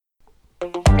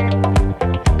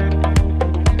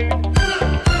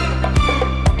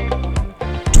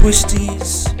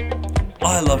Twisties.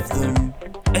 I love them,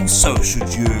 and so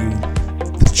should you.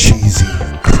 The cheesy,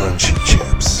 crunchy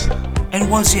chips. And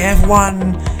once you have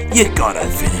one, you gotta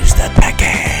finish the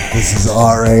packet. This is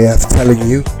RAF telling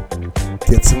you,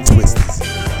 get some Twisties.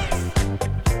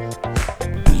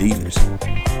 Believe it.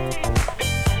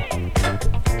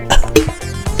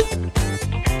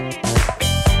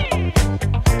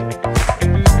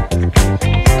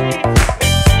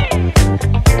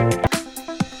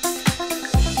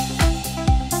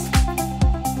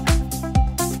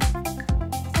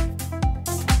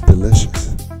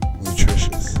 Delicious,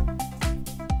 nutritious.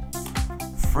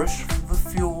 Fresh from the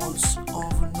fjords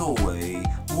of Norway,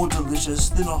 more delicious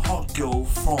than a hot girl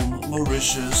from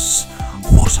Mauritius.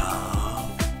 Water.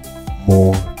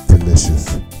 More delicious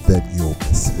than your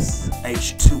missus.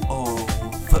 H2O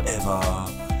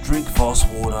forever. Drink Voss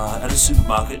water at a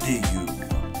supermarket near you.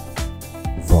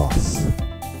 Voss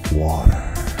water.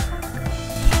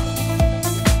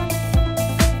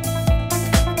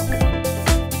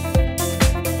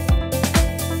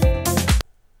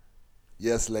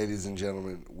 Yes, ladies and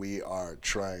gentlemen, we are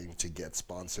trying to get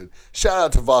sponsored. Shout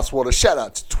out to Voss Water. Shout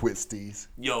out to Twisties.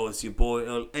 Yo, it's your boy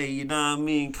LA, you know what I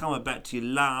mean? Coming back to you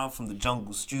live from the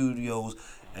Jungle Studios.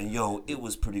 And yo, it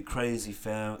was pretty crazy,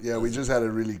 fam. Yeah, we just had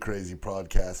a really crazy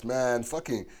podcast. Man,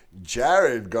 fucking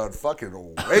Jared got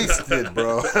fucking wasted,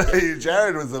 bro.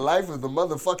 Jared was the life of the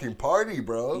motherfucking party,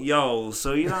 bro. Yo,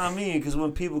 so you know what I mean? Because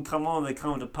when people come on, they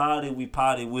come to party, we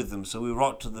party with them. So we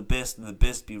rock to the best and the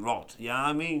best be rocked. You know what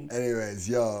I mean? Anyways,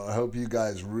 yo, I hope you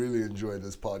guys really enjoyed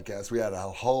this podcast. We had a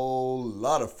whole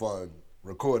lot of fun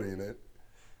recording it.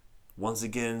 Once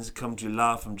again, come to you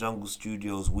live from Jungle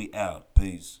Studios. We out.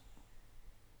 Peace.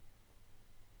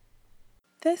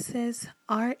 This is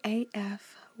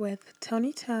RAF with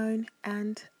Tony Tone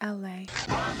and LA.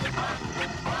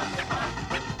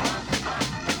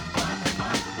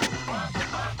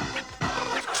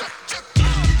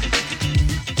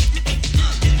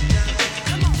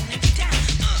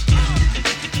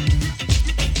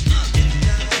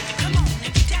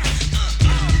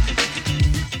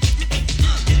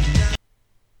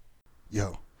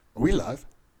 Yo, are we live?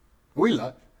 Are we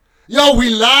live? Yo, we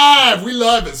live! We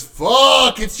live as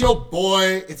fuck! It's your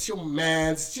boy, it's your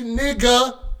man, it's your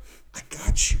nigga. I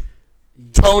got you.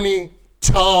 Tony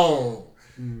Tone.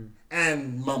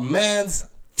 And my man's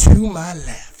to my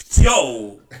left.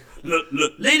 Yo, look,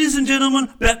 ladies and gentlemen,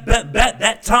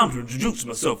 that time to introduce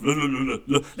myself.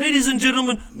 Look. Ladies and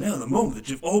gentlemen, now the moment that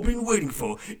you've all been waiting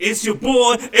for. It's your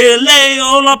boy, LA,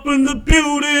 all up in the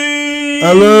building.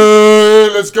 Hello,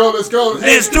 let's go. Let's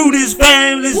do this,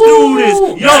 fam, let's do this.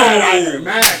 Yo.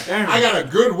 Man, I got a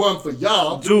good one for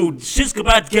y'all. Dude, shit's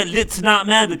about to get lit tonight,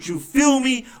 man, but you feel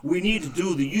me? We need to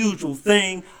do the usual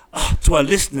thing. To our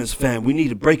listeners, fam, we need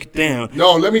to break it down.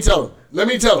 No, let me tell him.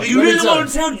 You really want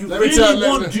to tell? Do you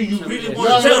really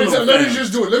want to tell? Let me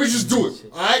just do it.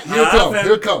 All right,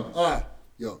 here come. All right,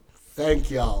 yo, thank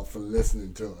y'all for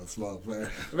listening to us, motherfucker.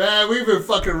 Man, we've been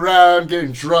fucking around,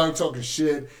 getting drunk, talking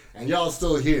shit, and y'all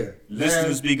still here.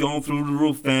 Listeners be going through the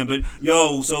roof, fam. But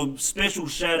yo, so special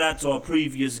shout out to our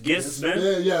previous guests,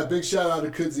 man. Yeah, big shout out to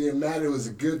Kudzi and Matt. It was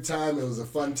a good time. It was a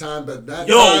fun time, but that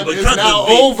time is now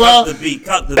over. Cut the beat.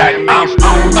 I'm on to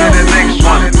the next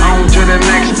one. On to the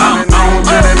next. On to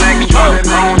the next one.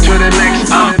 On to the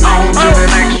next. On to the next one. On to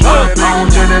the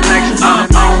next.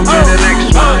 On to the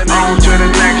next one. On to the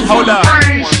next. Hold up.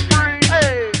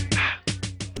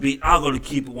 I gotta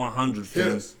keep it 100,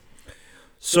 fam. Yes.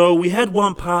 So we had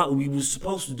one part. We were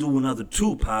supposed to do another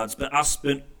 2 parts, but I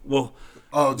spent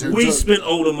spent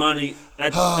all the money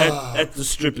at the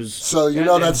strippers. So you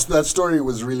know that story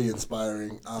was really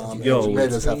inspiring. It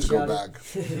made us have to go back.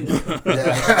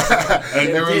 Yeah, and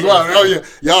it was well. Oh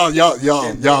yeah,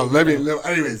 y'all.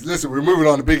 Anyways, listen, we're moving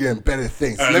on to bigger and better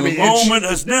things. The moment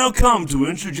has now come to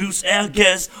introduce our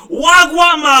guest.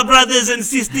 Wagwan, my brothers and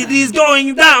sisters, is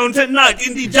going down tonight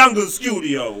in the Jungle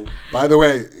Studio. By the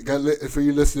way, for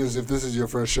you listeners, if this is your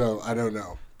first show, I don't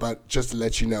know, but just to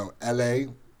let you know, LA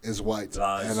is white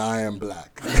and I am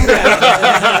black. You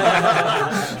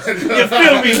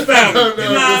feel me, fam?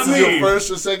 This is your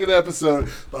first or second episode,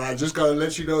 but I just gotta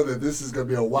let you know that this is gonna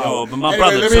be a while. Yo, but my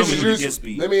brother, let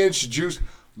me introduce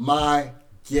my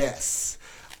guests.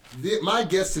 My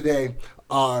guests today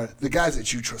are the guys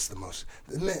that you trust the most.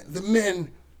 The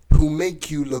men who make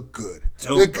you look good.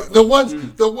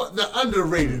 The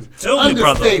underrated,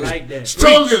 understated,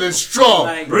 stronger than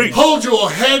strong. Hold your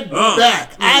head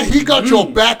back. He got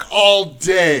your back all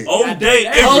day. All day,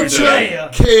 every day.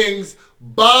 Culture Kings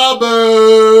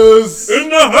Barbers in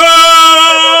the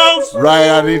house. Right,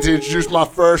 I need to introduce my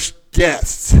first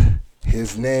guest.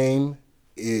 His name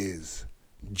is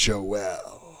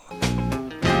Joel.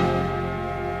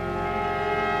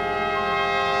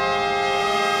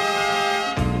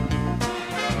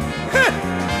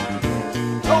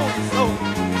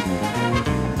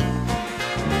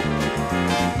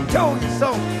 Told you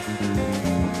so.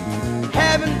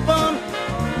 Having fun,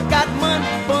 got money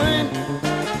fun.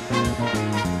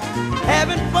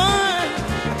 Having fun,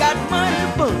 got money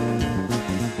fun.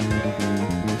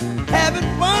 Having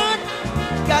fun,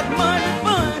 got money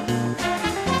fun.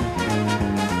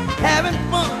 Having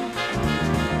fun,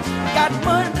 got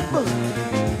money fun.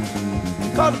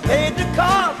 Cause I paid the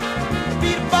cost to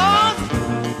be the boss.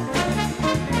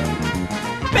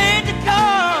 Paid the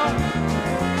cost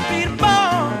to be the boss.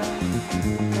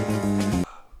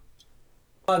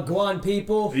 Guan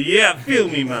people, Yeah, feel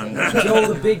me, man.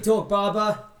 Joel the Big Talk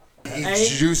Barber.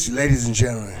 Introduce you, ladies and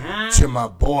gentlemen, to my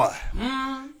boy,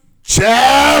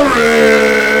 Jared.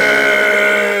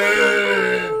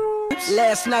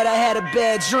 Last night I had a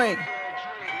bad drink.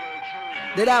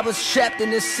 That I was trapped in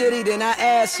this city, then I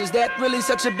asked, is that really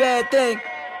such a bad thing?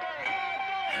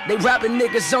 They robbing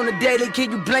niggas on the daily,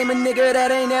 can you blame a nigga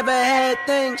that ain't ever had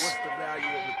things?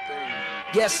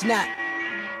 Guess not.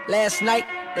 Last night,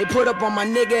 they put up on my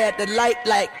nigga at the light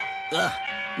like,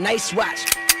 nice watch,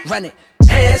 run it.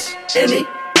 Hands in the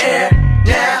air,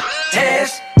 now,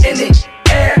 hands in the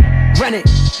air, run it.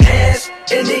 Hands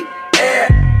in the air,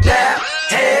 now,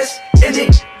 hands in the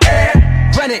air,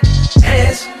 run it.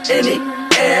 Hands in the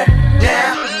air,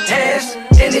 now, hands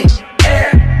in the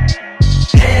air.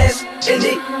 Hands in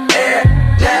the air,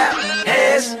 now,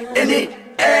 hands in the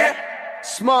air.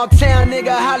 Small town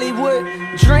nigga, Hollywood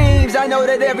dreams. I know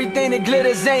that everything that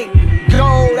glitters ain't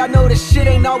gold. I know that shit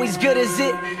ain't always good as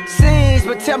it seems.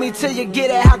 But tell me till you get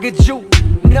it, how could you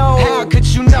know? How could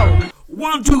you know?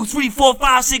 1, 2, 3, 4,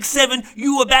 5, 6, 7.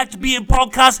 You about to be in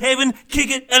podcast heaven. Kick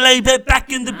it, LA, bet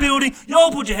back in the building. Yo,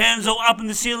 put your hands all up in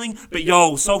the ceiling. But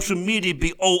yo, social media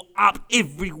be all up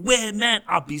everywhere, man.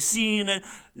 I'll be seeing it.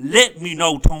 Let me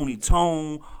know, Tony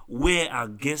Tone, where our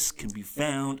guests can be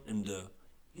found in the,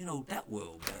 that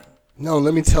world, man. No,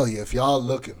 let me tell you, if y'all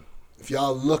looking,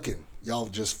 y'all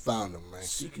just found him, man.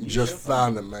 You just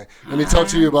found him, man. Let me talk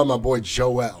to you about my boy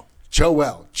Joel.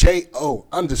 Joel, JO_EL.official.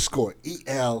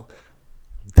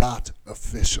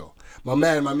 My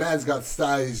man's got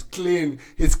style. He's clean,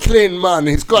 man.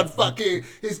 He's got a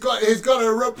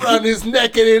rope around his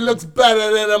neck and he looks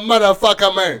better than a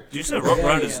motherfucker, man. Did you say rope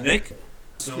around his neck?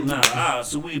 So now,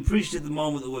 so we appreciate the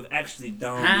moment that we've actually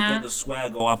done. We got the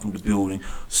swag all up in the building.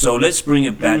 So let's bring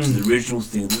it back to the original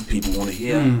thing that people want to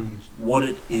hear. What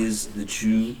it is that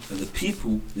you and the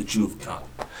people that you have cut.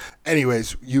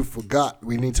 Anyways, you forgot.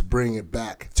 We need to bring it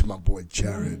back to my boy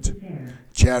Jared.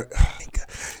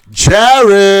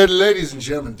 Jared, ladies and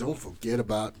gentlemen, don't forget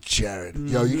about Jared.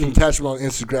 Yo, you can catch him on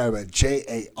Instagram at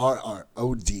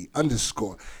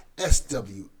JARROD_SWINSO.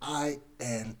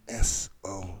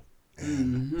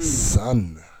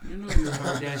 Son. You know you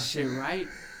heard that shit, right?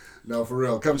 No, for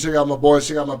real. Come check out my boys,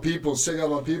 check out my peoples.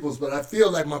 But I feel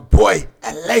like my boy,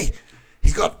 LA,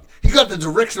 he got the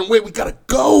direction where we gotta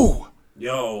go.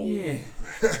 Yo. Yeah.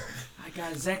 I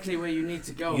got exactly where you need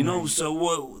to go.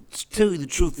 So to tell you the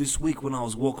truth, this week when I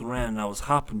was walking around and I was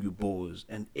hopping you boys,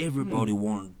 and everybody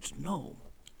wanted to know.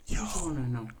 Yo. I want to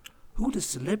know. Who the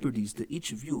celebrities that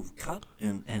each of you have cut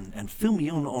and fill me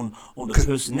on the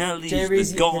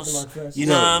personalities, the goals, you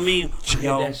know what I mean?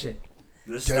 Yo, that shit.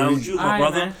 Let's start with you, my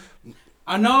brother. Man.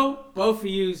 I know both of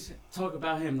you talk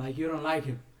about him like you don't like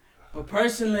him, but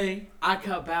personally, I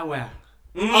cut Bow Wow.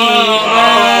 Fuck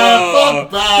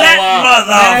Bow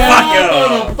Wow.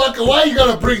 That motherfucker. Why you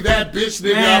gonna bring that bitch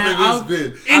nigga up in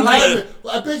this bitch?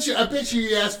 I bet you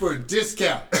he asked for a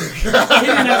discount. He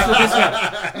didn't ask for a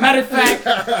discount. Matter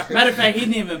of fact, he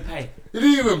didn't even pay. He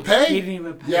didn't even pay? He didn't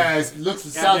even pay. Yeah, it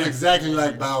sounds exactly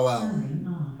like Bow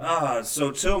Wow.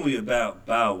 So tell me about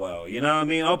Bow Wow. You know what I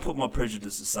mean? I'll put my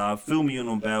prejudice aside. Fill me in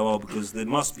on Bow Wow because there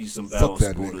must be some Bow Wow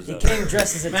supporters He out there. came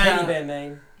dressed as a teddy bear,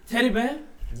 man. Teddy bear?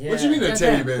 Yeah. What you mean a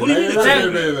teddy bear? What do you mean a teddy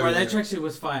bear? Bro, that tracksuit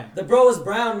was fire. The bro was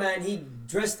brown, man. He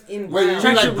dressed in brown. Wait, you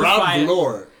mean like was brown fire.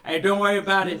 velour? Hey, don't worry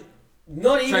about it.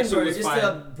 Not even, Tracksuit bro. was Just fire.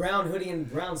 a brown hoodie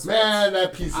and brown sweats. Man,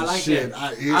 that piece I of like shit. that. I I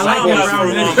like like that brown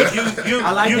hoodie.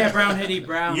 I like that brown hoodie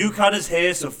brown. You cut his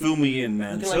hair, so fill me in,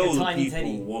 man. Looking like Tell a the tiny people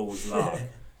teddy. what was like.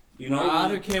 You know? I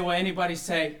don't care what anybody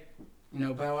say.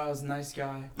 Bow Wow's a nice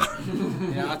guy.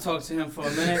 I talked to him for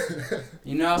a minute.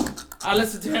 I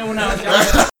listened to him when I was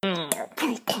young.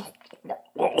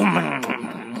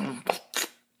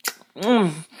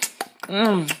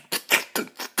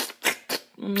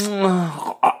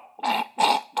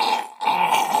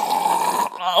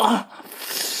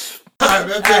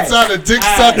 That sounded dick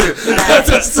sucking.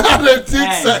 That sounded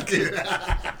dick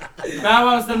sucking. Bow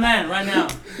Wow's the man right now.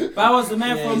 Bow Wow's the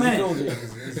man for a he's minute. cool, dude.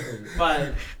 He's cool.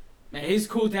 But man, he's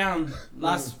cooled down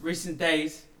recent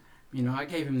days. You know, I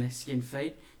gave him that skin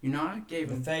fade. You know, I gave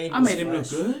him. fade I was made him look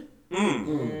fresh. good.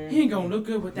 He ain't gonna look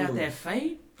good without that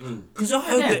fade. Because I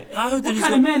heard that What he's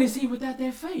kind of got... man is he without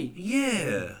that fade?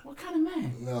 Yeah. What kind of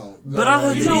man? No. But I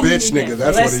heard he's you a know bitch he need nigga.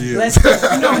 that. That's what he is. Let's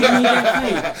You know he need that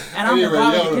fade, and I'm Anyway,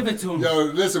 about yo, to give it to him. Yo,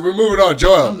 listen, we're moving on.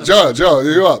 Joel,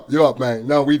 you up, man.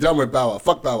 No, we done with Bow Wow.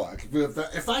 Fuck Bow Wow.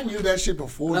 If I knew that shit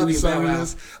before Love we you, started Bow Wow.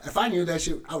 this, if I knew that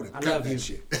shit, I would have cut love that you.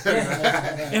 shit.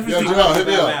 Everything Yo, Joel, hit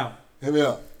me Bow up. Wow. Hit me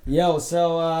up. Yo,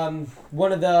 so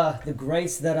one of the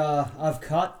greats that I've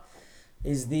cut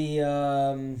is the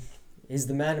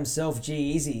man himself,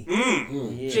 G-Eazy.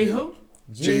 Yeah. G who?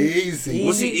 G-Eazy.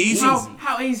 Was he easy?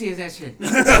 How easy is that shit?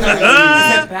 Is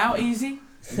that bow easy?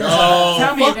 No,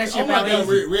 Tell me if fuck- that shit oh my about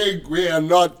God, easy. we are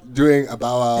not doing a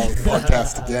Bow Wow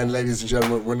podcast again, ladies and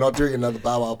gentlemen. We're not doing another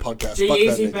Bow Wow podcast. Fuck that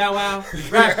G-Eazy, nigga. Bow Wow,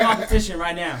 rap competition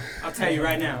right now. I'll tell you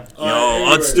right now. Yo,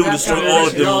 I'd still destroy all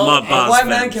of them with my boss, white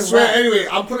man man. can Swear, rap. anyway,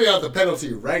 I'm putting out the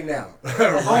penalty right now.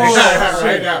 Oh,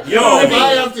 right now. Yo. If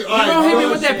I have to, You gonna hit me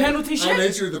with that penalty I'm shit?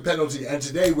 hit you with the penalty, and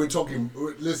today we're talking.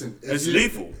 Listen, if It's you-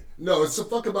 lethal. No, it's a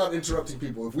fuck about interrupting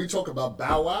people. If we talk about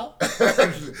Bow Wow,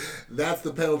 that's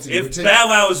the penalty. We're If taking- Bow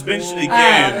Wow was mentioned I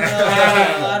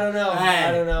again,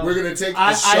 don't know. we're gonna take a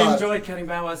I shot. enjoyed cutting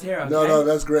Bow Wow's hair. Okay? No,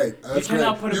 that's great. That's great.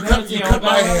 cannot put a You cut, penalty you on cut my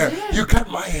Bow Wow's hair. hair. You cut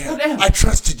my hair. Damn. I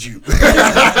trusted you.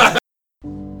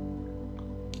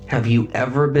 Have you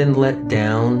ever been let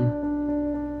down?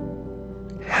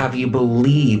 Have you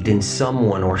believed in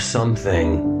someone or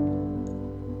something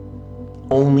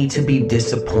only to be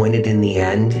disappointed in the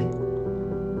end?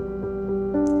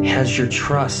 Has your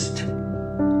trust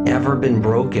ever been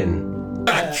broken?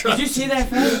 Did you see that,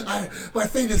 fam? My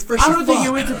fate is fresh I as don't think fuck.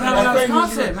 you went to Bow My Wow's fate is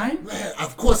concert, fresh- man.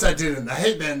 Of course I didn't. I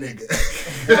hate that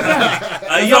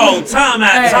nigga. yo, time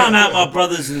out, my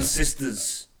brothers and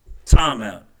sisters. Time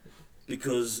out.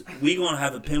 Because we gonna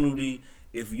have a penalty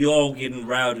if y'all getting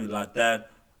rowdy like that.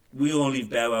 We gonna leave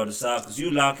Bow Wow aside because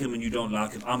you like him and you don't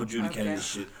like him. I'm adjudicating Okay. this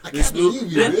shit. I can't believe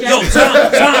you. Yo, bitch.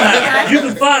 time out. You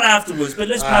can fight afterwards, but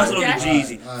let's pass it on to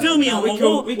Jeezy. Fill me in. we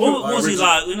cool, we cool. What was he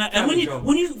like? And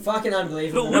when you Fucking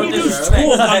unbelievable. when you do disrespect.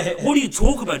 talk, like, what do you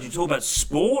talk about? Do you talk about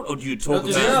sport or do you talk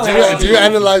No, about? Do you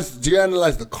analyze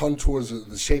the contours of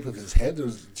the shape of his head,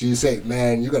 or do you say,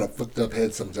 "Man, you got a fucked up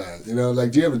head sometimes"? You know,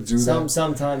 like, do you ever do that?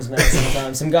 Sometimes, man.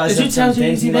 Sometimes some guys Did you have some tell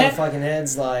dainty G-Eazy that? motherfucking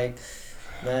heads, like,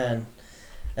 man.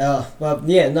 But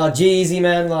yeah, no, G-Eazy,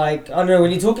 man. Like, I don't know.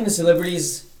 When you're talking to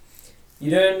celebrities,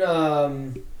 you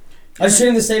don't. I just treat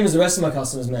them the same as the rest of my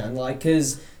customers, man. Like,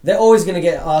 cause they're always gonna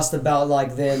get asked about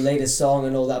like their latest song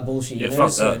and all that bullshit. Yeah, you know?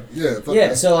 fuck that. Yeah, fuck Yeah,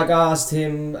 that. so like I asked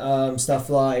him stuff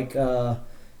like,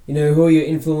 you know, who are your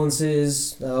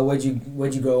influences? Where'd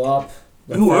you grow up?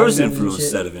 Like, Who are his family and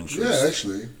influences shit. out of interest? Yeah,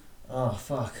 actually. Oh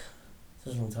fuck,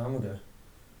 this was a long time ago.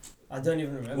 I don't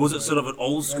even remember. Was it sort of an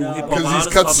old school No. hip hop Because he's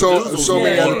artist? cut Papa so Doodles, so or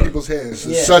many Yeah. other people's hairs,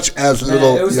 Yeah. such as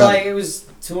little. it was yeah. like it was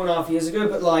 2.5 years ago,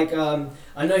 but like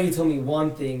I know he told me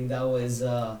one thing that was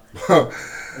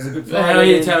was a good. The hell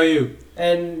you tell you?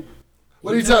 And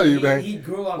What did he tell you, man? He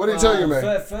grew up. What did he tell you,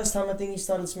 man? First time I think he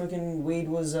started smoking weed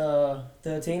was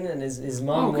 13, and his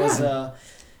mom Oh,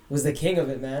 was the king of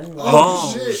it, man. Like,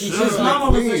 Oh, shit! she She was was like a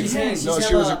queen. queen. She's No, had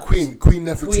she was a a- queen. Queen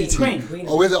Nefertiti. Queen.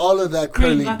 Oh, with all of that Queen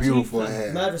curly, Latifah. beautiful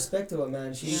hair. Mad respect to her,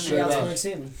 man. She Yeah, outsmokes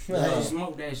him. You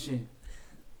smoke that shit.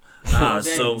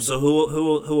 So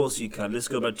who else you cut? Let's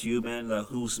go back to you, man. Like,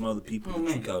 who's some other people Oh, that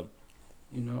you man. cut?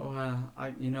 You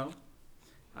know,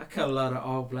 I cut a lot of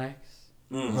all blacks.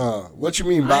 What you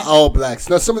mean by all blacks?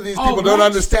 Now, some of these All people don't blacks?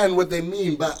 understand what they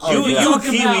mean by all You blacks. a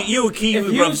talking Kiwi, about- you a if Kiwi, you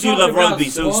bro. You love talking about rugby,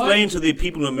 so sport- explain to the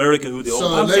people in America who the So,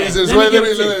 all blacks ladies are. and Let me gentlemen, give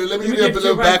it to let you. me Let me give give a it to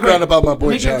little you right background quick. about my boy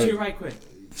Let me give it to Jared. you right quick.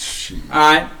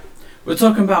 Alright, we're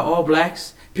talking about all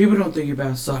blacks. People don't think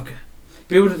about soccer.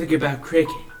 People don't think about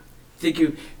cricket.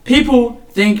 People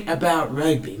think about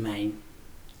rugby, man.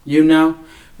 You know,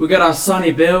 we got our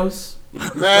Sonny Bills.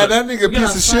 Man, that nigga We got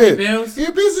piece of Sonny shit. Bills. He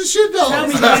a piece of shit, though. Tell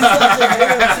me, Man,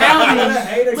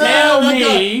 tell that me.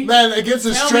 guy- man, against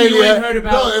Tell me Australia. you ain't heard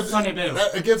about no, Sonny Bill.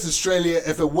 Against Australia,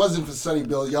 if it wasn't for Sonny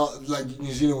Bill, y'all like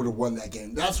New Zealand would have won that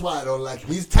game. That's why I don't like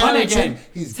him. He's Won a talented. game.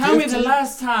 He's Tell me gifted. the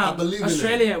last I time believe in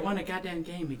Australia won a goddamn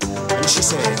game. And she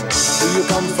said, do you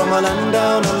come from a land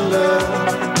down under?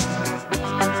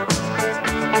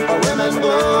 Where women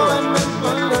go and men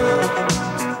wonder.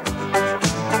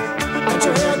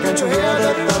 Can't you hear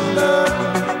the thunder?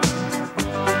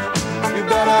 You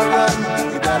better run,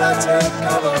 you better take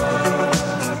cover.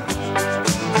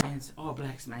 And it's all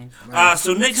blacks, man. man.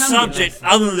 So next Tell me, subject, Lester.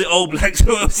 other than the All Blacks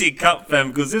OFC Cup, fam,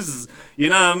 because this is, you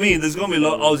know what I mean? There's going to be a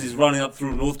lot of Aussies running up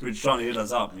through Northbridge trying to hit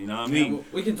us up, you know what I mean?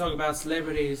 We can talk about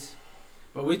celebrities,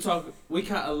 but we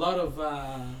cut a lot of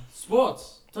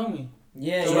sports, don't we?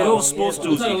 Yeah, So yeah. we're all sports yeah, We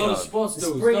dudes. talk a lot of Eckhart. sports The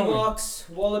dudes, don't we? Springboks,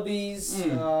 Wallabies,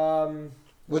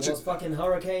 Which what's fucking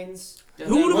Hurricanes.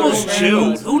 Who the What most is-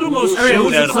 chilled? Who the most Hey,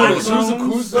 chilled who's out the of all coolest? of us?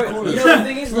 Who's the You coolest? know, the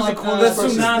thing is, Who's the like, coolest the,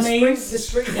 person?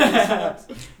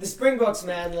 the Springboks,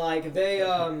 man, like,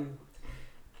 they're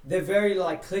very,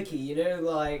 like, cliquey, you know,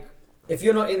 like, if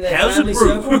you're not in their How's family it,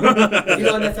 bro? circle, if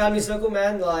you're not in their family circle,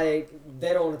 man, like,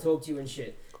 they don't want to talk to you and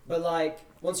shit. But, like,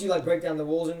 once you, like, break down the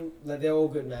walls and, like, they're all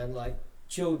good, man, like,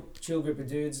 chill group of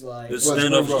dudes, like... The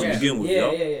stand-ups to Yeah. begin with,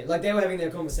 Yeah. Like, they were having their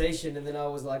conversation, and then I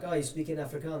was like, oh, you speak in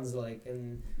Afrikaans, like,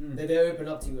 and they open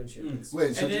up to you and shit. It's-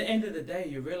 Wait, so At the end of the day,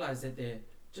 you realize that they're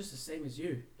just the same as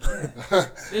you.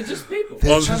 They're just people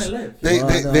They're trying just- to live. they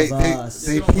us.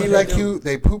 they pee like you,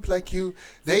 they poop like you,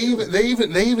 they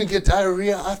even get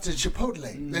diarrhea after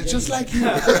Chipotle. They're just like you.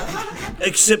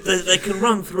 Except that they can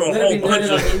run through a Let whole me learn bunch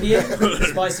it on of... Indian.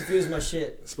 Spicy food's my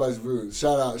shit. Spice food.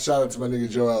 Shout out to my nigga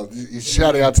Joel. He's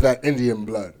shouting out to that Indian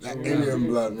blood. That Indian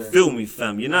blood, man. Feel me,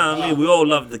 fam. You know what I mean? We all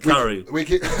love the curry. We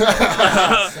can,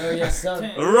 So yes, son.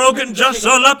 Rogan just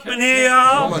all up in here.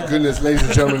 oh my goodness, ladies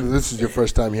and gentlemen, this is your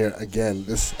first time here again.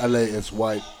 This LA is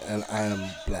white and I am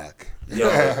black.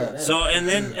 Yo, so and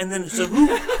then so who?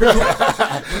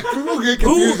 People get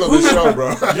confused on this show, bro.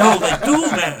 Yo, they do,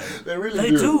 man. They really They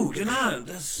do. do. You know,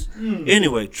 that's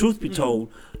anyway. Truth be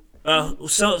told,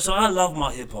 so I love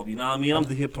my hip hop. You know what I mean? I'm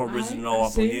the hip hop resident I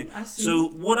up see, on here. I see. So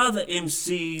what other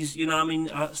MCs? You know what I mean?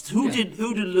 Who did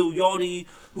Lil Yachty?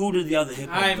 Who did the other hip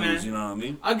hop Alright, dudes? man. You know what I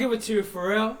mean? I'll give it to you for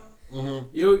real.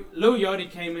 Lil Yachty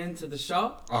came into the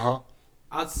shop.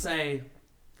 I'd say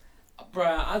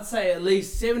at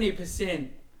least 70%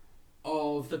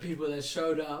 of the people that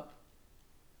showed up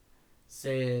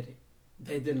said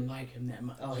they didn't like him that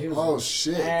much. Oh, he was Oh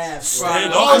shit. ass.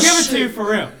 Stand Oh, I'll give it shit. to you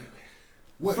for real.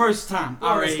 What? First time. Be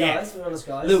honest, Alright, guys. Be honest,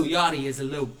 guys. Lil Yachty is a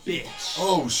little bitch.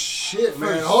 Oh shit, man!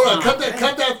 First Hold on, time.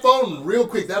 cut that phone real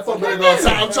quick. That phone better go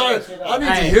outside. I'm sorry, I need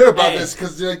to Hey, hear about hey. this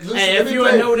because listen, Hey, let if me you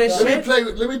play. know this Let me shit-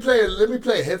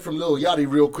 play a hit from Lil Yachty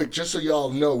real quick, just so y'all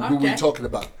know who we Okay. talking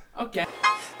about. Okay.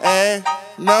 Ain't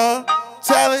no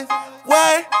telling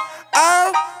what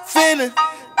I'm finna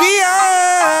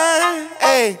beyond.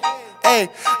 Hey,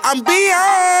 I'm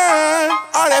beyond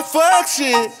all that fuck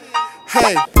shit.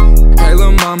 Hey. Hey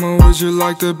lil' mama, would you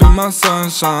like to be my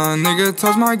sunshine? Nigga,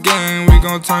 touch my game, we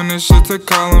gon' turn this shit to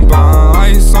Columbine.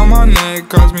 Ice on my neck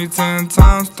cost me 10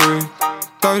 times 3.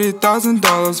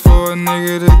 $30,000 for a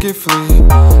nigga to get free.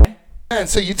 Man,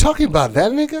 so you talking about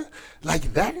that nigga?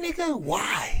 Like that nigga?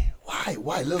 Why?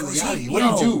 Lil Yachty?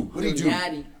 What do? What do you do?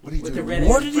 Yachty What do you with do? the red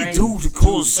What did he do to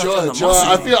cause such an Joe,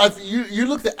 I animosity? feel you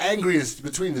look the angriest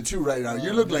between the two right now.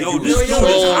 You look like Yo, you this look dude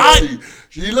is so hype.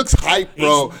 He looks hype,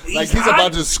 bro. He's Like he's hype.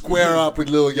 about to square up with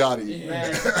Lil Yachty.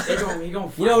 Man, He gon' you know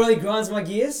what fight. really grinds my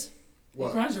gears?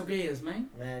 What? Grind your gears, man.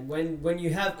 Man, when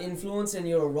you have influence and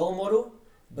you're a role model,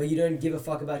 but you don't give a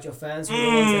fuck about your fans who are the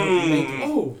ones that help you make it.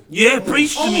 Oh. Yeah,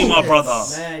 preach to me, my brother.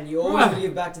 Man, you always gotta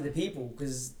give back to the people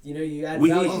because you know you add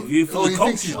We value. need you for Oh, the he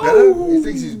thinks he's culture. better? He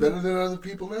thinks he's better than other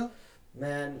people now?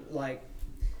 Man, like,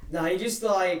 nah, he just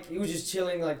like he was just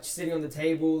chilling, like sitting on the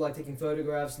table, like taking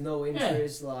photographs, no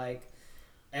interest, like,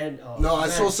 and No, I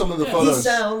man, saw some of the He He photos. I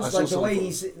sounds saw like the some way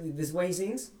photos. this way he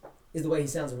sings is the way he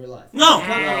sounds in real life. No, I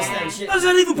can't understand shit. how's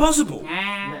that even possible?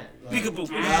 Man, like, Peekaboo.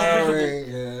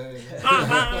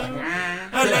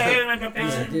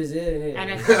 this is it.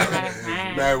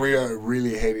 Man, we are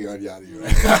really hating on Yachty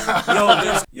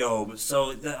right But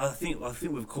so I think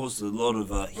we've caused a lot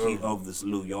of heat over this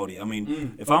Lil Yachty. I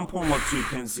mean, if I'm putting my 2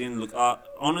 pence in, look,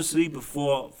 honestly,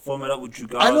 before I met up with you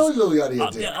guys, I know Lil Yachty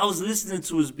a dick. I was listening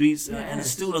to his beats, and it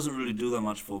still doesn't really do that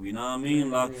much for me. You know what I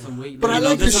mean? Like, But I you know,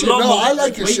 like your there's a shit. lot No, more- I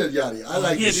like your Wait. shit, Yachty. I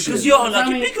like Yeah, your because shit. you're like I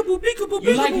mean, peekaboo, peekaboo,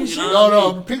 you like peekaboo. his You shit? know?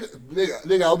 No,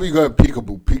 nigga, I'll be going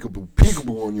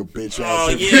peekaboo on your bitch ass. Oh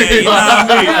yeah, you know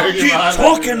what I mean? Keep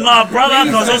talking, my brother,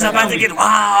 because it's about to get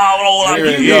wild all up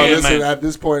Anyway, in yo, here, listen, man. at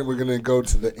this point, we're going to go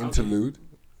to the interlude.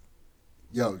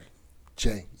 Yo,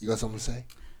 Jay, you got something to say?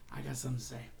 I got something to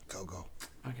say. Go.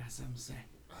 I got something to say.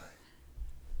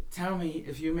 Tell me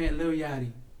if you met Lil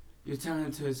Yachty, you tell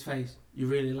him to his face, you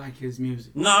really like his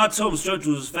music. No, I told him straight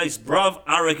to his face, bruv,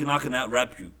 I reckon I can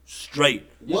out-rap you. Straight.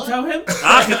 You tell him?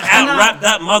 I can out-rap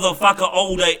that motherfucker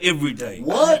all day, every day.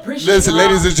 What? Listen,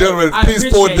 ladies and gentlemen, please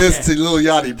forward this to Lil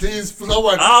Yachty. Please,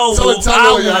 someone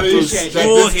tell Lil Yachty that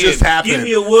this just happened. Give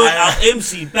me a word, I'll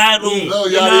MC battle. Lil You know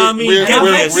what I Yachty, mean? we're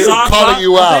calling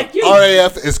you out.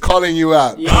 RAF is calling you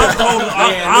out.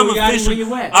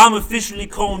 I'm officially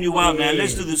calling you out, man.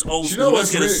 Let's do this old school.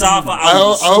 Let's get a cypher.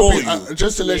 I'll destroy you.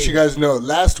 Just to let you guys know,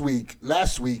 last week,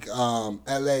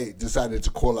 LA decided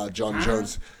to call out John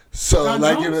Jones. So,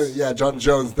 John Jones? John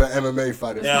Jones, the MMA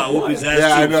fighter. Yeah, I whoop his ass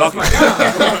I know.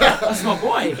 That's my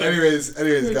boy. Anyways,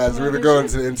 guys, we're gonna go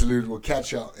into the interlude. We'll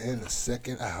catch y'all in a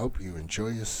second. I hope you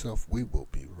enjoy yourself. We will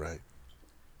be right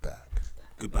back.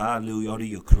 Goodbye, Lil Yachty.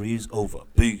 Your career's over.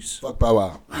 Peace. Fuck Bow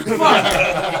Wow.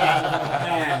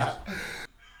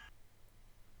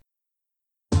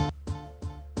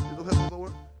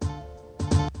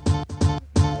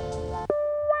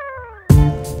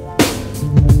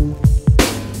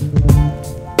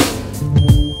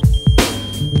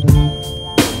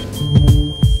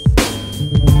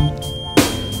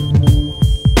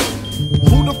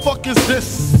 Is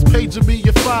this paging me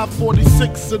at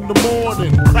 5:46 in the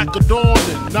morning, crack of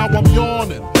dawning, now I'm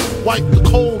yawning, wipe the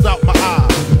cold out my eye,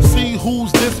 see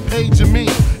who's this paging me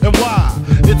and why.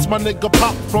 It's my nigga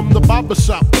Pop from the barber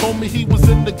shop, told me he was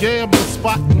in the gambling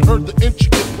spot and heard the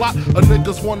intricate plot. A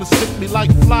niggas wanna stick me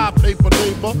like fly paper,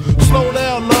 neighbor. Slow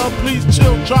down, love, please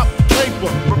chill, drop the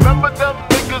paper. Remember them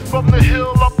niggas from the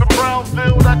hill up in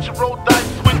Brownsville that you rolled dice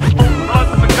with, smoked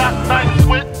blunts and got nice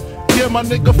with? Yeah, my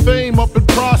nigga Fame up in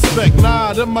Prospect.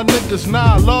 Nah, them my niggas,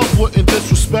 nah, love wouldn't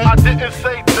disrespect. I didn't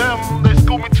say them, they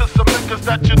schooled me to some niggas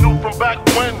that you knew from back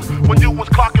when you was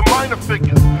clocking minor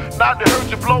figures. Now they heard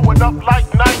you blowing up like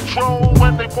nitro,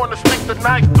 when they wanna stick the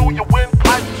knife through your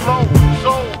windpipe slow.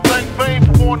 So, thank Fame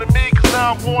for warning me, cause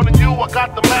now I'm warning you. I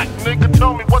got the Mac, nigga,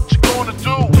 tell me what you gonna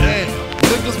do. Damn,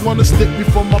 niggas wanna stick me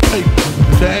for my paper.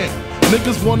 Damn,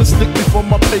 niggas wanna stick me for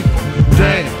my paper.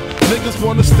 Damn. Niggas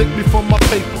wanna stick me for my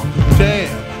paper. Damn,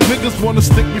 niggas wanna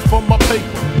stick me for my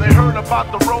paper. They heard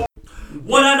about the road.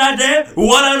 What did I do?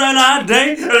 What did I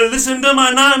do? Listen to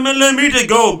my 9mm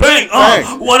go bang.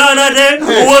 What did I do?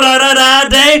 What did I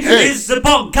do? It's a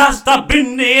podcast. I've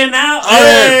been here now.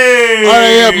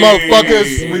 Hey,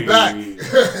 motherfuckers, we back.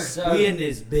 We in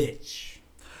this bitch.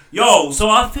 Yo, so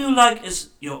I feel like it's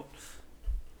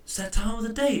that time of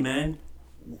the day, man.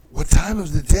 What time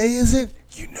of the day is it?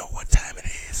 You know what time it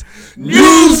is.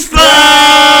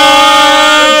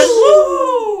 Newsflash!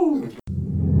 Woo!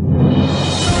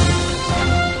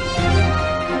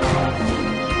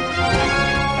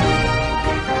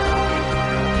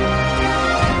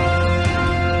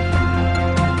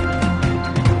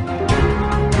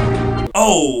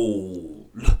 Oh,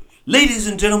 ladies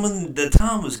and gentlemen, the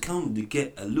time has come to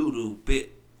get a little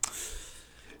bit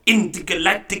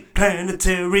intergalactic,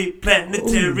 planetary,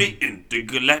 intergalactic.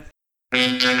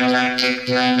 Intergalactic,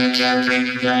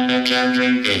 planetary,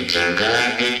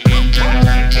 intergalactic,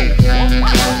 intergalactic,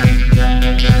 planetary,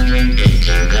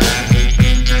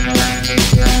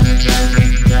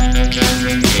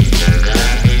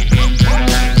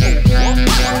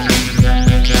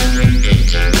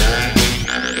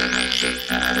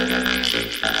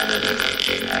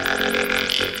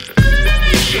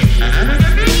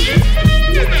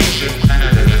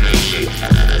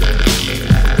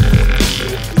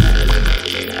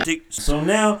 So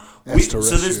now,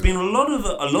 so there's been a lot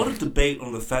of debate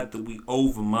on the fact that we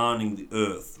over-mining the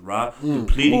earth, right?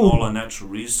 Depleting all our natural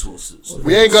resources.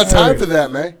 We ain't got time for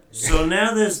that, man. So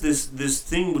now there's this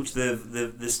thing which they're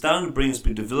starting to bring, has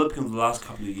been developing in the last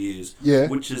couple of years,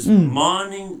 which is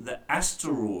mining the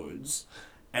asteroids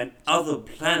and other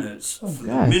planets for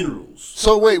the minerals.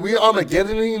 So wait, we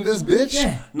Armageddoning this bitch?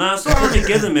 Yeah. No, it's not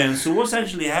Armageddon, man. So what's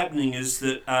actually happening is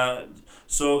that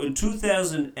so in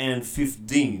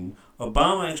 2015,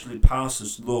 Obama actually passed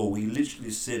this law where he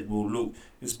literally said, well, look,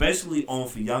 it's basically on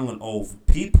for young and old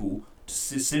people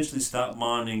to essentially start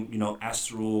mining,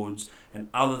 asteroids and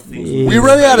other things. We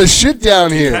running out of shit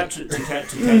down here. To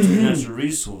capture natural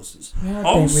resources.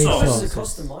 Also, what does it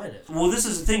cost to mine it? Well, this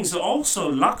is the thing. So also,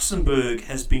 Luxembourg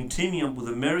has been teaming up with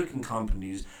American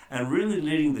companies and really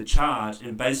leading the charge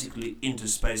in basically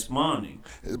interspace mining.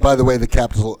 By the way, the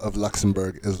capital of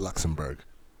Luxembourg is Luxembourg.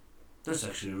 That's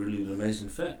actually really an amazing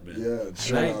fact, man. Yeah,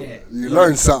 like that. You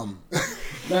learned something.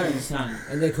 Learned something.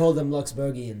 And they call them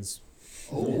Luxembourgians.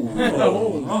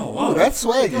 Oh, that's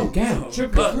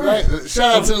swaggy. But- Right,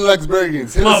 shout out to the Lex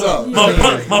Bergens. Hit us up.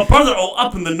 My brother all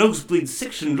up in the nosebleed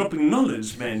section dropping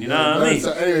knowledge, man. You know what I mean?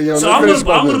 So, anyway, yo, So let's I'm finish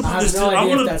gonna about put this. I this. have no I'm idea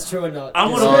gonna. if that's true or not.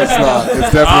 I'm No, gonna. it's not.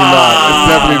 It's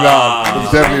definitely not.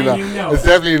 It's definitely not. It's definitely not. It's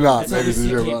definitely not. That's how the ladies and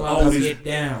city gentlemen. balls get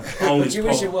down. But you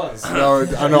wish it was.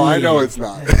 No, I know it's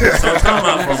not. So time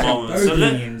out for a moment. So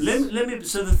Europeans. let me.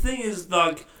 So the thing is,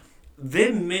 like,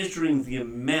 they're measuring the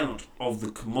amount of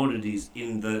the commodities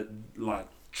in the like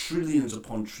trillions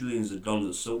upon trillions of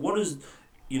dollars. So what is,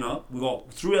 we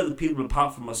got 3 other people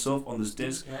apart from myself on this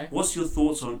desk. Okay. What's your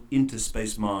thoughts on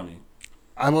interspace mining?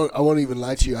 I won't even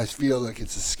lie to you. I feel like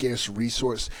it's a scarce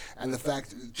resource, and the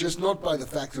fact, just not by the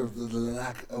fact of the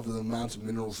lack of the amount of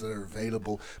minerals that are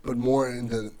available, but more in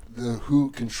the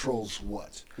who controls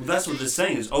what. Well, that's what they're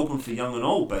saying. It's open for young and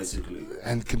old, basically.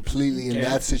 And completely in Okay.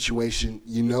 that situation,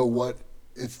 you know what?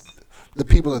 It's the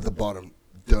people at the bottom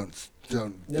don't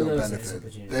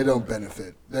benefit. They don't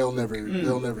benefit. They'll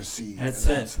never see That's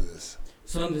advance it. to this.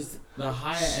 So there's the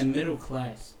higher and middle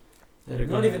class that are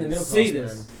Not gonna even the middle see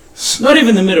class, this. Not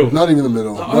even the middle. Not even the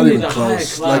middle. So Not only even the higher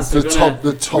close. Like class the are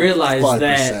gonna top realize 5%.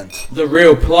 that the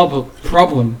real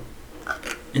problem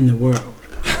in the world.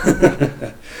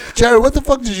 Jared, what the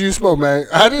fuck did you smoke, man?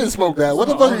 I didn't smoke that. What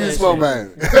the fuck did you smoke, man?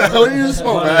 What did you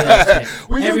smoke, man?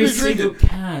 We Every just be single drinking.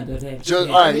 kind of that. Just, shit.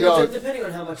 all right, yo. Depending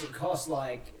on how much it costs,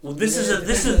 like. Well, this you is know, a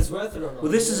this depends is if it's worth it or not.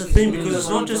 well, this is a You thing know, because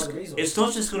you it's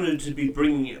not just going to be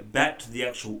bringing it back to the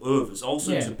actual Earth. It's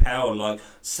also Yeah. to power like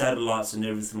satellites and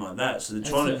everything like that. So they're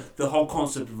That's trying to it. the whole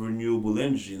concept of renewable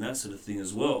energy and that sort of thing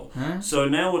as well. Huh? So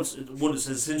now what it's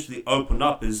essentially opened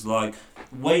up is like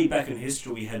way back in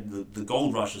history we had the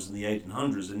gold rushes in the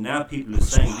 1800s, and now people are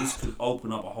saying this could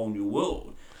open up a whole new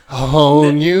world. A whole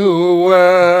new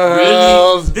world.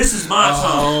 Really, this is my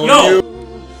time. Yo.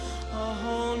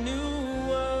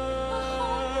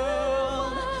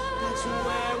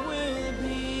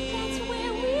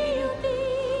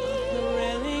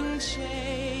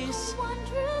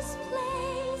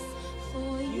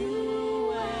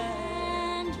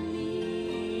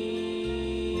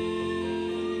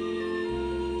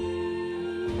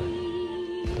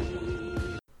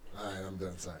 Alright, I'm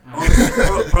done. Sorry.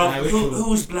 Bro,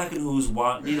 who's black and who's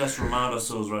white? Need us to remind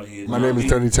ourselves right here. My name is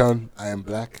Tony Tone. I am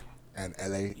black, and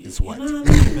LA is white. You know what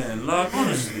I mean, man? Like,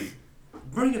 honestly,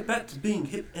 bring it back to being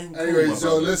hip and cool. Anyway, my so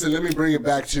brother. listen. Let me bring it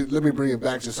back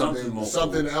to Something more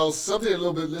something cool. else, something a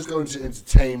little bit. Let's go into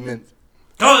entertainment.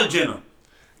 Kylie Jenner.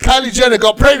 Kylie Jenner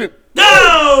got pregnant.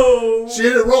 No! She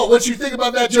hit it raw. What you think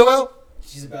about that, Joel?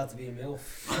 She's about to be a MILF.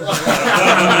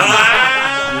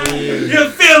 You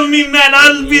feel me, man?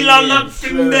 I'll be all up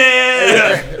in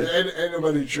there. Ain't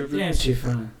nobody tripping. Yeah, she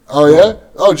fine. Oh yeah.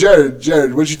 Oh,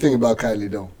 Jared, what you think about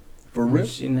Kylie though? For real?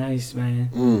 She nice, man.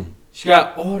 Mm. She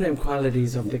got all them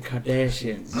qualities of the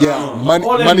Kardashians. Yeah, money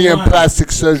All them and ones. plastic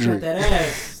Got surgery. that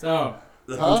ass. So.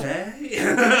 Huh?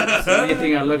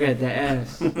 Anything I look at the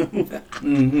ass.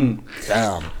 Mm-hmm.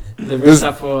 Damn. The rest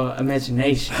are for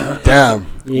imagination. Damn.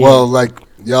 Yeah. Well, like,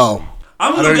 yo.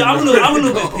 I'm a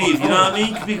little bit peeved, you know what I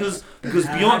mean? Because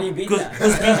Beyonce,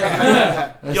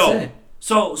 That's yo, it.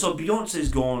 so Beyonce's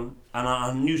gone, and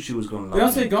I knew she was gonna.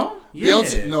 Beyonce gone? Yeah.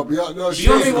 Beyonce, she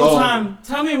Tell is me what gone. time.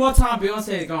 Tell me what time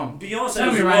Beyonce is gone. Beyonce Tell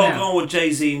was me well right now. gone with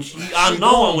Jay-Z, and I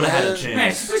know I would have had a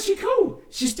chance. Man, but she cool.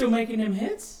 She's still making them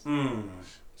hits. Mm.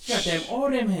 She got them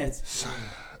all them hits.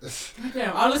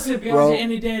 Goddamn, I listen to Beyonce Bro,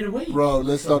 any day of the week. Bro,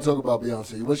 let's not talk about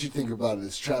Beyonce. What you think about it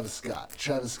is Travis Scott.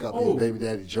 Travis Scott being Oh. baby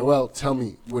daddy. Joel, tell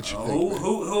me what you think.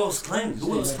 Who else claiming?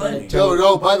 Who else claiming?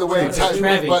 No, by the way,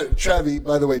 Travi.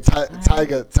 by the way,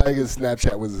 Tiger's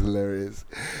Snapchat was hilarious.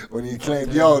 When he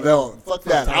claimed, no, fuck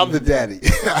that, I'm the daddy.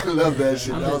 I love that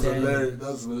shit. That was hilarious.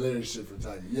 That was hilarious shit from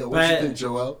Tiger. Yeah, what you think,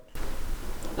 Joel?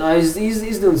 No, he's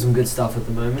doing some good stuff at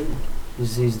the moment.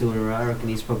 He's doing alright. I reckon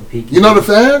he's probably peaking. You're not a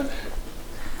fan?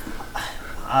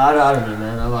 I don't know,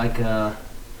 man.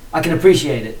 I can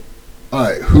appreciate it. All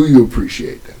right, who you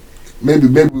appreciate then? Maybe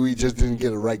we just didn't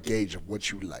get a right gauge of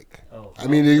what you like. I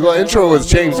mean, your intro was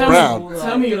James Brown.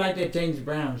 Tell me you like that James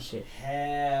Brown shit.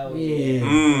 Hell Yeah.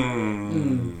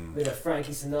 Bit of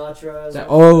Frankie Sinatra. The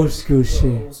old school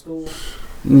shit. Old school.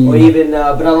 Mm. Or even,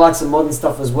 but I like some modern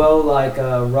stuff as well, like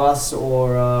Russ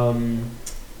or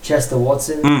Chester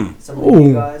Watson. Some of the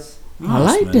new guys. I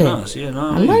like that. Nice, yeah,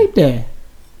 no, I like that.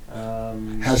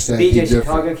 Hashtag be BJ different.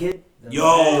 Chicago Kid.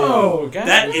 Yo,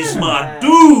 that is my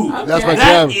dude. That's my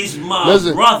That jam. is my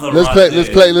Listen, brother. let's right play.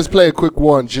 there. Let's play a quick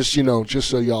one. Just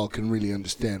so y'all can really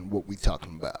understand what we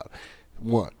talking about.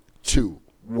 1, 2,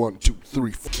 1, 2,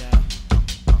 3, 4.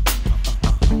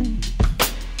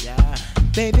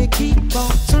 Baby, keep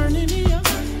on turning me up.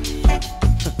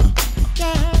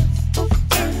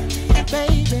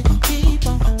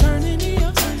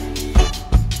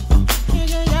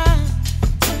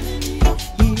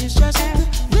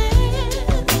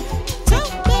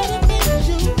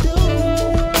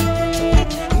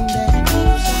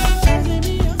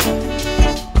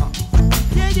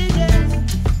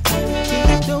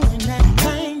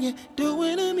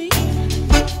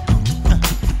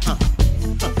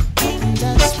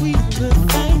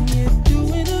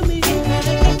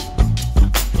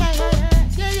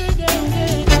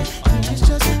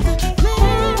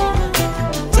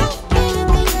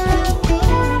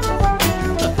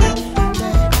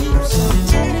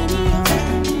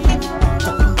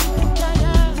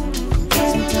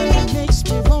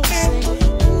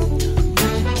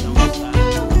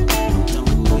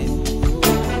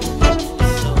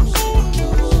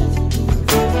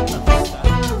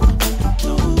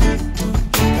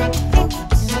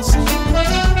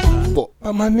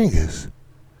 my niggas,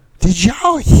 did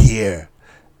y'all hear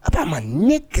about my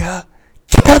nigga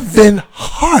Kevin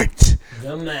Hart?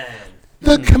 The man.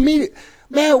 The comedian.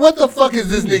 Man, what the fuck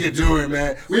is this nigga doing,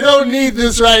 man? We don't need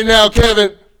this right now,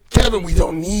 Kevin. Kevin, we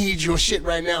don't need your shit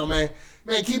right now, man.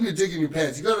 Man, keep your dick in your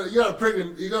pants. You got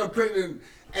a pregnant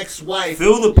ex-wife.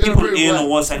 Fill the people in on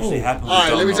what's actually happening. All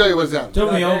right, let me tell you what's happening.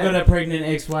 Tell me, all got a pregnant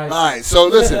ex-wife. All right, so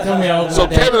listen. Tell me all So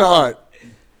about that. Kevin Hart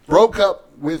broke up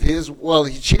with he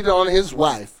cheated on his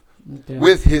wife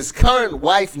with his current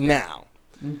wife now.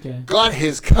 Okay. Got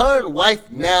his current wife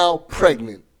now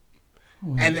pregnant.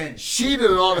 And then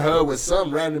cheated on her with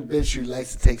some random bitch who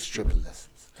likes to take stripping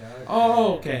lessons.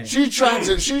 Oh, okay. She tried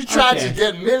to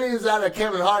get millions out of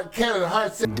Kevin Hart. Kevin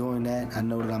Hart said, doing that, I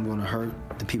know that I'm going to hurt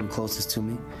the people closest to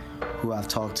me, who I've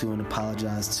talked to and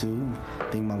apologized to,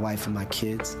 being my wife and my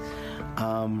kids.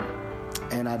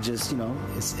 And I just,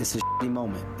 it's a shitty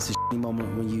moment. It's a shitty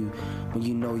moment when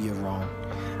you know you're wrong,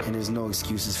 and there's no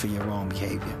excuses for your wrong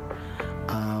behavior.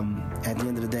 At the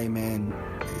end of the day, man,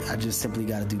 I just simply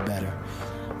got to do better.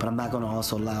 But I'm not going to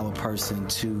also allow a person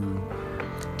to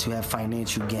have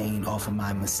financial gain off of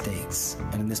my mistakes.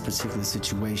 And in this particular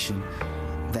situation,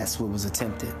 that's what was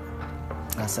attempted.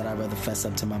 I said I'd rather fess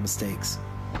up to my mistakes.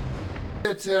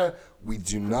 we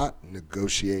do not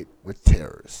negotiate with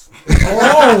terrorists.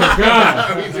 Oh,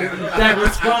 God. That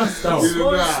response, though.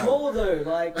 Small, though.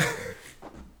 Like,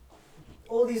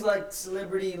 all these, like,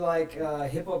 celebrity, like,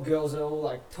 hip-hop girls are all,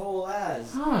 like, tall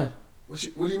as. Hard. What do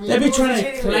you mean? They be trying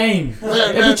to claim.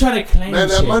 Man, They be trying to claim man,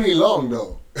 that shit. money long,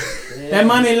 though. That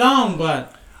money long,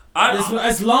 but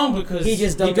it's long because he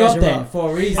just got measure there up.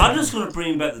 for a reason. I'm just gonna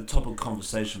bring back the topic of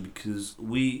conversation because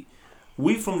we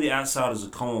from the outside as a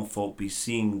common folk be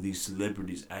seeing these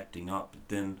celebrities acting up, but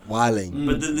then Wiling.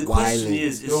 But then the question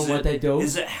is doing what they do.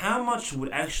 Is it how much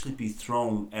would actually be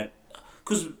thrown at?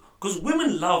 Because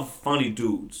women love funny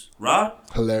dudes, right?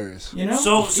 Hilarious. You know.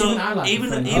 So Even I like even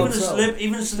funny even dudes.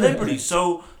 even a celebrity,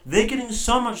 so they're getting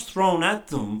so much thrown at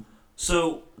them.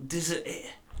 So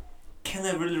can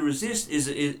they really resist?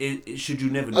 Should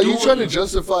you never do it? Are you trying to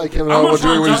justify Kevin I'm Hart not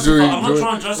doing what he's doing? I'm not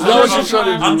trying to justify. Is that what you're trying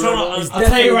to do? I'm trying to. I'll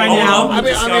tell you right now.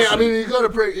 I mean, you got a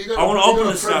pregnant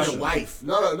discussion. wife.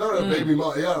 Not a baby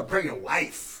mom. You got a pregnant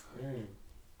wife.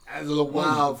 That's a little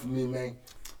wild for me, man.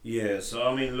 Yeah. So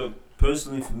I mean, look.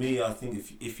 Personally, for me, I think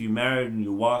if you married and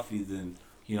you're wifey, then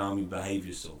behave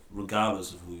yourself,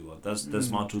 regardless of who you are. That's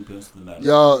my 2 pence to the matter.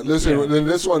 Yo, listen. Then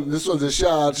this one's a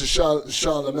shout out to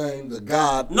Charlemagne, the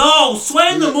God. No,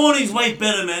 Sway in the Morning's way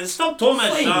better, man. Stop talking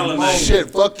about Charlemagne. Shit,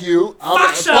 fuck you.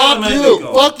 Fuck you.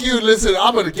 Fuck you. Listen,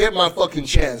 I'm gonna get my fucking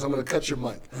chance. I'm gonna cut your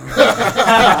mic.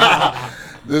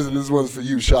 Listen, this one's for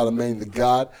you, Charlemagne, the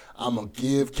God. I'm gonna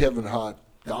give Kevin Hart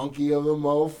donkey of the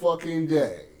motherfucking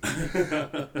day.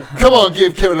 Come on,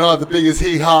 give Kevin Hart the biggest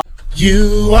hee-haw.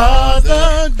 You are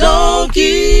the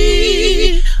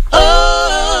donkey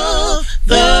of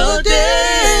the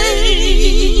day.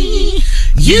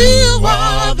 You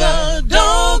are the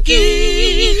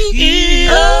donkey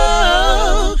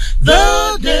of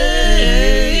the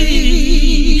day.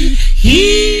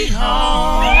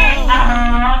 Hee-haw.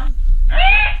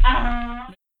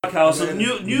 Okay, so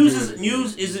news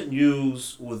isn't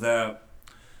news without.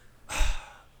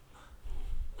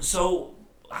 So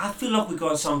I feel like we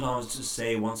got sometimes to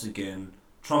say once again,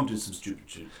 Trump did some stupid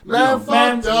shit. Man,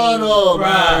 fuck Donald,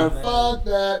 man. Fuck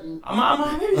that.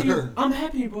 I'm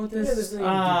happy about this.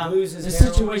 Yeah, this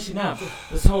situation up.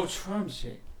 This whole Trump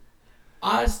shit.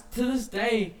 To this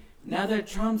day, now that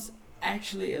Trump's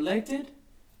actually elected,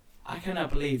 I cannot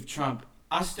believe Trump.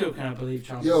 I still cannot believe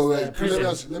Trump. Yo, is wait,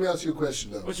 president. let me ask you a question,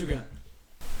 though. What you got?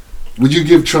 Would you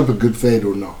give Trump a good fade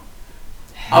or no?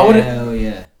 I would. Hell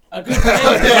yeah. A good fade.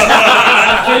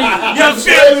 You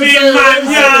feel me, man?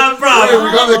 Yeah, bro. Wait,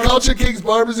 we got the Culture Kings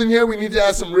barbers in here. We need to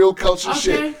ask some real culture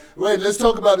shit. Wait, let's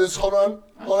talk about this. Hold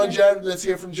on, Jared. Let's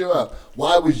hear from Joel.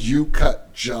 Why would you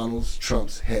cut Donald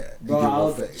Trump's hair? Bro,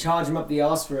 I'll charge him up the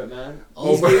ass for it, man.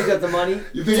 Oh, He's got the money.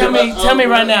 Tell me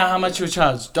right now how much you would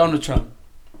charge Donald Trump.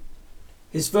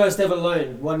 His first ever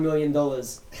loan, $1 million.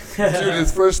 Dude,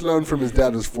 his first loan from his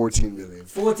dad was $14 million.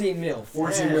 14 mil.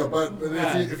 14 mil, but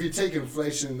if you take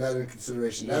inflation that into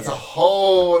consideration, that's a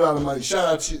whole lot of money. Shout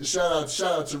out to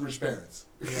rich parents.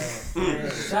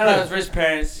 Shout out to rich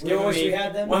parents. You know what we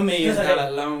had then? $1 million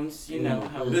loans. You know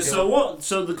how we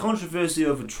So the controversy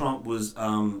over Trump was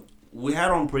we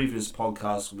had on previous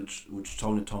podcasts, which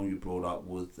Tony brought up,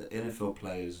 was the NFL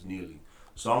players kneeling.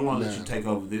 So I'm gonna let you take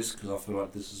over this because I feel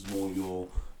like this is more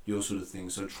your sort of thing.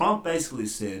 So Trump basically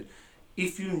said,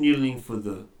 if you're kneeling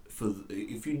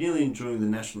if you're kneeling during the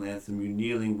national anthem, you're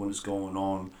kneeling when it's going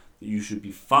on, that you should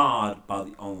be fired by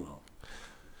the owner.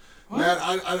 Man,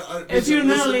 If you're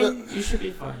listen, kneeling, you should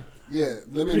be fine. Yeah,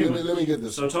 let me get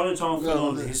this. So Tony Tom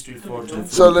found the history for it.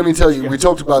 So let me tell you, we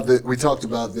talked about this. We talked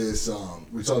about this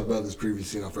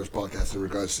previously in our first podcast in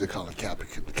regards to Colin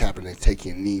Kaepernick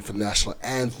taking a knee for the national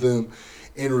anthem,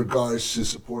 in regards to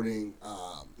supporting,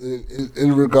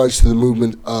 in regards to the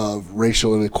movement of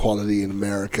racial inequality in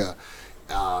America,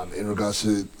 in regards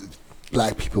to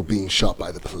black people being shot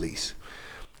by the police.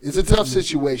 It's a tough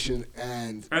situation,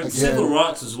 and again, civil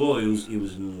rights as well. He was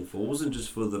kneeling for. It wasn't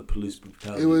just for the police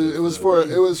brutality. It was for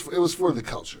the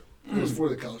culture. It was for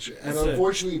the culture, and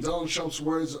unfortunately, Donald Trump's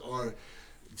words are,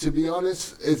 to be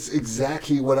honest, it's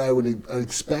exactly what I would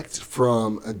expect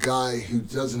from a guy who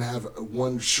doesn't have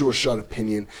one sure shot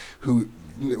opinion, who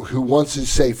wants to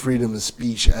say freedom of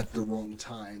speech at the wrong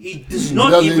time. He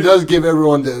does give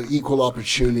everyone the equal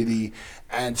opportunity.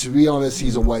 And to be honest,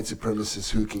 he's a white supremacist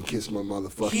who can kiss my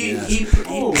motherfucking ass.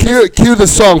 Cue the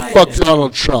song, fuck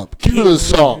Donald Trump. Cue the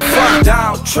song. Fuck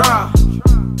Donald Trump.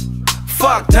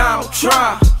 Fuck Donald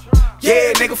Trump.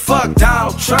 Yeah, nigga, fuck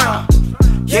Donald Trump.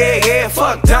 Yeah,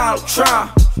 fuck Donald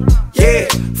Trump. Yeah,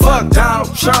 fuck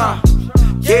Donald Trump.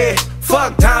 Yeah,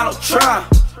 fuck Donald Trump.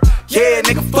 Yeah,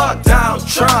 nigga, fuck Donald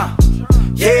Trump.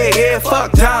 Yeah,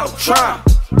 fuck Donald Trump.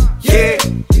 Yeah.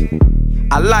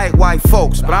 I like white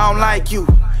folks, but I don't like you.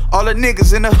 All the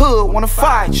niggas in the hood wanna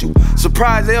fight you.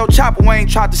 Surprise El Chapo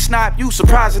ain't tried to snipe you.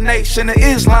 Surprise the Nation of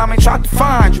Islam ain't tried to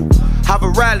find you. Have a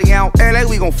rally out LA,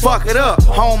 we gon' fuck it up.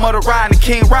 Home of the ride and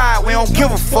King Ride, we don't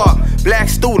give a fuck. Black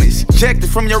students, ejected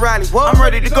from your rally. What? I'm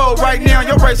ready to go right now,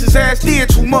 your racist ass did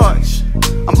too much.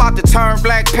 I'm about to turn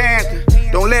Black Panther.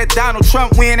 Don't let Donald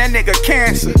Trump win, that nigga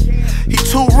cancer. He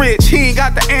too rich, he ain't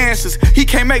got the answers. He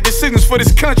can't make decisions for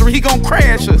this country, he gon'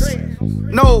 crash us.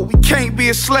 No, we can't be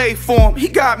a slave for him. He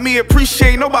got me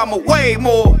appreciating Obama way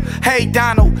more. Hey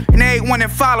Donald, and everyone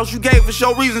that follows, you gave us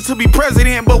your reason to be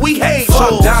president, but we hate you.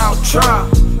 Fuck Donald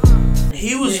Trump.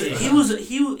 He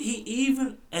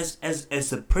even as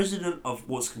the president of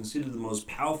what's considered the most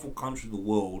powerful country in the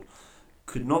world,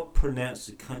 could not pronounce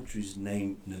the country's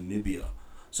name, Namibia.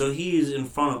 So he is in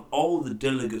front of all the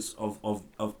delegates of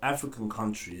African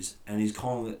countries, and he's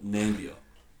calling it Namibia.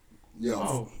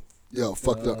 Yo,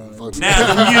 fucked up.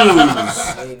 Now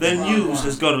the news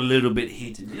has got a little bit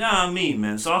heated. You know what I mean,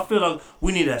 man? So I feel like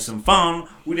we need to have some fun.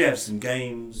 We need to have some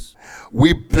games.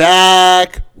 We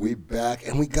back,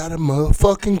 and we got a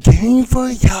motherfucking game for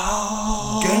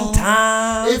y'all. Game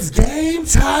time. It's game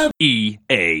time.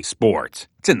 EA Sports.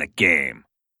 It's in the game.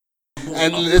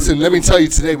 And listen, let me tell you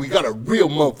today, we got a real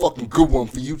motherfucking good one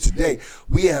for you today.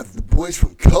 We have the boys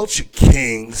from Culture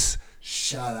Kings.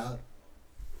 Shout out.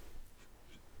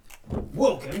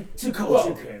 Welcome to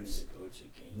Culture Kings.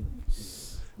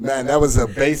 Man, that was a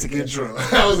basic intro. Intro.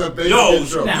 Let me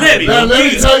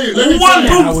tell you. 1,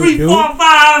 2, 3, 4,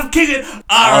 5, kick it.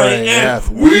 RAF.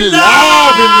 We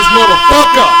live in this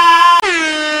motherfucker.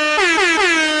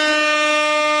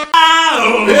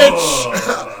 Bitch.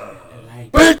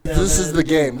 This is the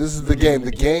game.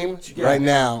 The game right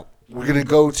now, we're going to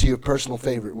go to your personal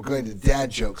favorite. We're going to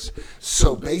dad jokes.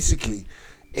 So basically,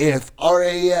 if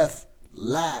RAF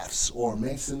laughs or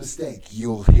makes a mistake,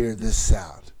 you'll hear this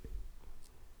sound.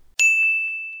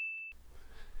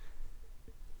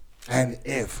 And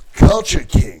if Culture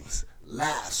Kings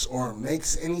laughs or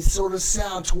makes any sort of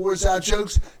sound towards our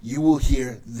jokes, you will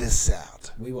hear this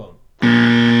sound. We won't.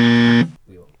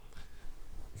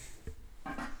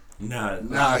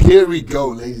 Now here we go,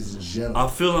 ladies and gentlemen. I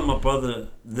feel like my brother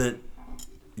that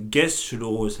guests should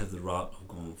always have the right of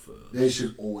going first. They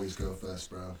should always go first,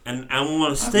 bro. And I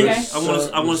want to state, I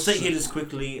want to state here this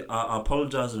quickly. I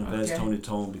apologize in advance, Tony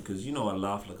Tone, because you know I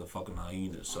laugh like a fucking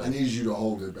hyena. So I need you to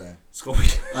hold it, man.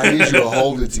 Scopy. I need you to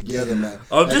hold it together, man.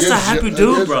 I'm just a happy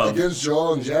dude, bro. Against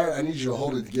Joel and Jared, I need you to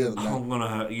hold it together, man. I'm gonna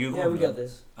have you. Yeah, we got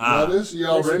this. You got this? You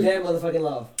all ready? Damn motherfucking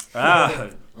love.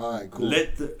 All right, cool.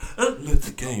 Let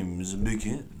the games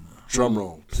begin. Drum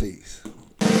roll, please.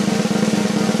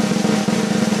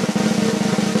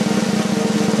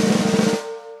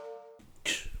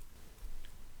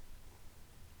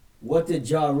 What did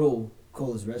Ja Rule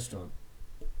call his restaurant?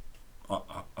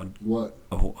 What?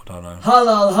 I don't know.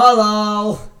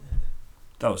 Halal.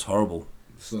 That was horrible.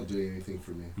 It's not doing anything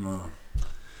for me. No. All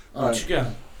right. What you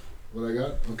got? What I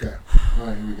got? Okay. All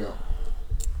right, here we go.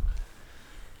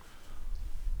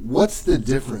 What's the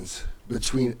difference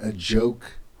between a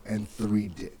joke and 3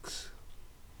 dicks?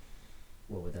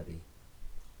 What would that be?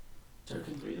 Joke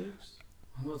and 3 dicks?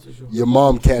 I'm not too sure. Your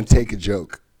mom can't take a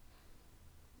joke.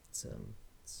 It's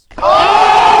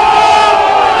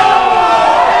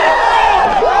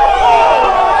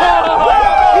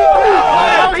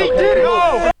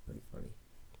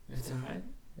It's alright.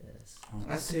 Yes.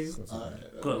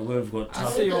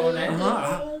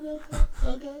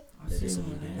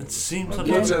 Seems like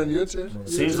Your turn.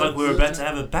 Seems like we're about to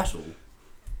have a battle.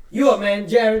 You up, man?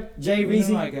 Jared, Jay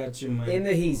Reezy. I got you, man. In the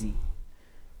heezy.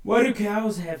 Why do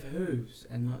cows have hooves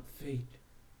and not feet?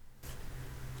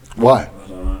 Why? I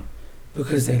don't know.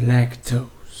 Because they lack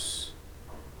toes.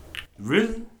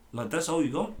 Really? Like that's all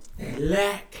you got? They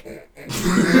lack.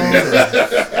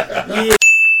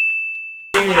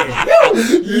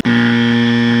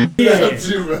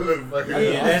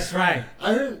 Yeah, that's right.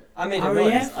 I made a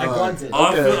noise. I grunted.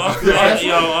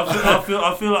 I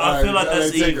feel like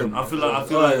that's take even. them. I feel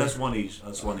like that's one each.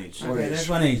 That's one each. Okay, that's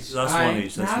one each. That's one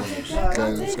each. That's one each.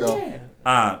 Okay, let's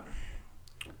go.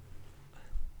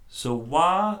 So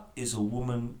why is a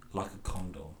woman like a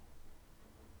condom?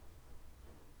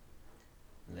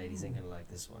 Ladies ain't gonna like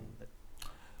this one, but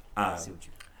see what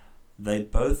you. They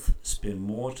both spend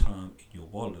more time in your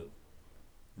wallet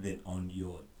than on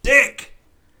your dick.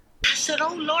 I said,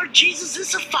 oh Lord Jesus,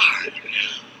 it's a fire.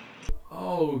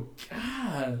 Oh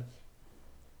God.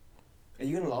 Are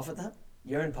you gonna laugh at that?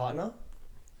 Your own partner?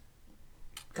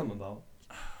 Come on, Bo.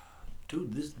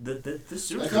 Dude, this I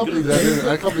seriously. can't believe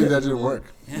that didn't work.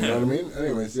 Yeah. You know what I mean?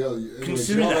 Anyways,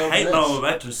 Considering the hate mail I'm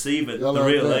about to receive at the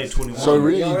real A21. So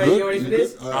really, you ready for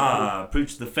this?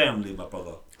 Preach the family, my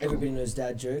brother. Everybody knows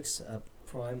dad jokes are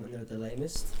prime and they're the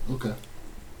lamest. Okay.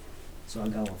 So I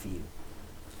got one for you.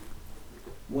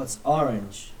 What's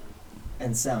orange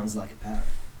and sounds like a parrot?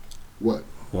 What?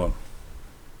 What?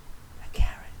 A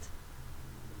carrot.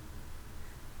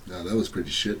 No, that was pretty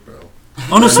shit, bro.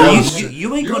 Honestly,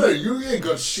 you ain't got you ain't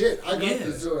got shit. I got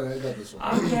this one. I got this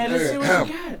one. Okay, let's see what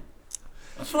you got.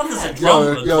 I feel like it's a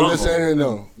drum. Yo, listen,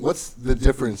 no. What's the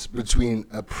difference between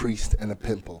a priest and a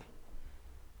pimple?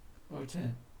 What's that?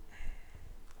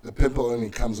 The pimple only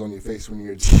comes on your face when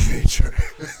you're a teenager.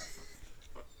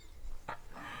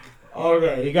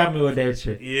 Okay, you got me with that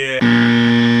shit. Yeah.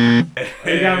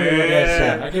 You got me with that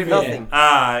shit. I'll give you Nothing.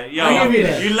 that. Yo, I'll give you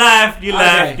that. You laughed,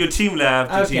 Okay. your team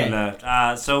laughed, your Okay. team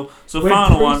laughed. So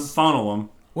When final one.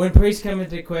 When priests come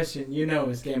into question, you know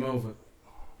it's game over.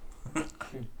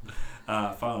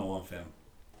 Final one, fam.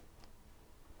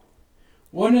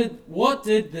 What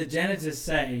did the janitor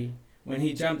say when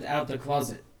he jumped out the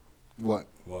closet? What?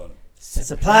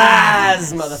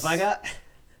 Surprise, motherfucker.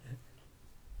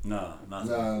 No, nothing.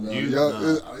 No. You- Yo, no.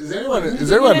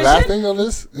 Is anyone laughing on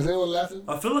this? Is anyone laughing?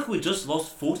 I feel like we just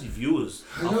lost 40 viewers.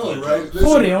 I know, right?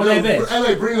 40 on that bitch.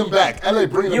 LA, bring them back. LA,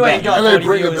 bring them You back. ain't got LA, 40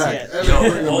 bring them viewers back. yet. LA,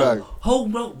 bring them back.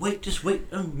 Hold on, just wait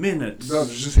a minute. No,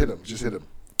 just hit him. Just hit him.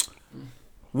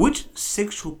 Which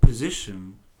sexual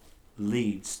position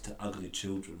leads to ugly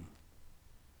children?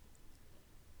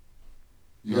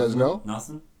 You guys know?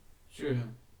 Nothing? Sure.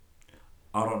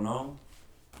 I don't know.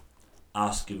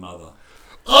 Ask your mother.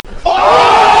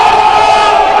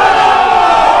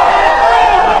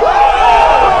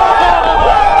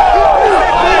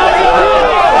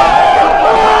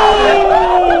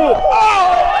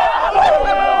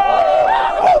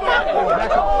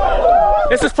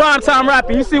 This is prime time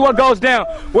rapping. You see what goes down.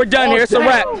 We're done here. It's a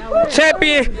wrap.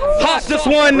 Champion Hot just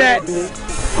won that.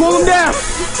 Cool him down.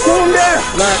 Cool him down.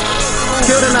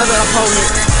 Killed another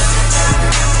opponent.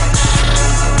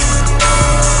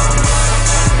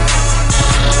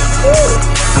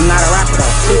 I'm not a rapper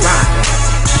though. She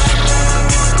rap.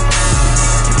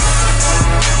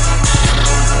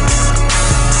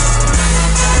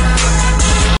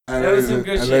 And That was some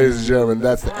good shit. ladies and gentlemen,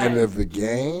 that's the end of the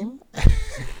game.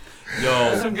 Yo,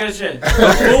 That's some good shit.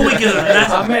 before we get a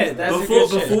I meant it. That's before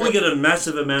some good shit. we get a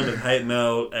massive amount of hate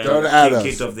mail and Don't add us.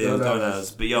 kicked off there, Don't don't add add us.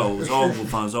 us. But yo, it was all good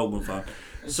fun. It's all good fun.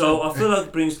 So I feel like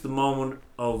it brings to the moment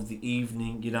of the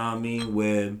evening. You know what I mean?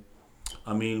 Where,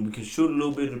 I mean, we can shoot a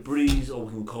little bit of the breeze, or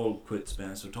we can call it quits,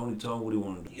 man. So Tony, what do you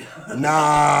want to do?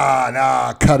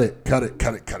 Nah, cut it.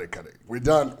 We're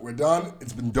done.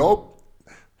 It's been dope.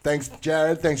 Thanks,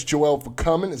 Jared. Thanks, Joel, for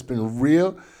coming. It's been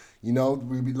real. You know,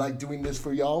 we like doing this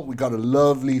for y'all. We got a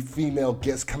lovely female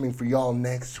guest coming for y'all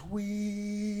next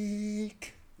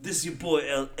week. This is your boy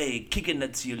L.A. kicking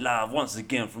it to you live once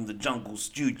again from the Jungle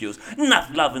Studios.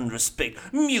 Enough love and respect.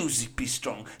 Music be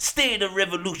strong. Stay the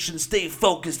revolution. Stay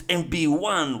focused and be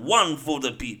one for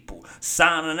the people.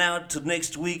 Signing out till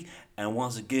next week. And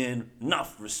once again,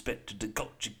 enough respect to the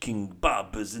Culture King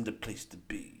Barbers in the place to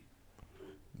be.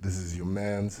 This is your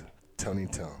man's Tony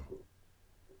Tone.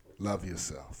 Love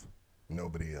yourself.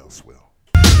 Nobody else will.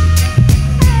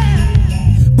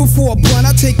 Before a blunt,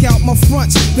 I take out my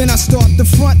fronts, then I start the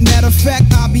front. Matter of fact,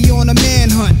 I'll be on a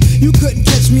manhunt. You couldn't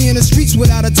catch me in the streets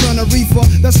without a ton of reefer.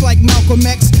 That's like Malcolm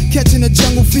X catching a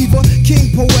jungle fever.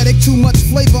 King poetic, too much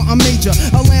flavor, I'm major.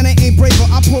 Atlanta ain't braver,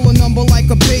 I pull a number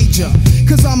like a pager.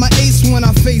 Cause I'm an ace when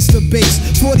I face the base.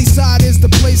 40 side is the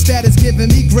place that is giving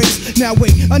me grace. Now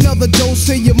wait, another dose,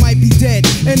 say you might be dead.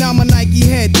 And I'm a Nike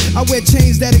head, I wear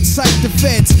chains that excite the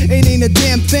feds. Ain't a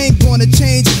damn thing gonna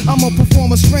change. I'ma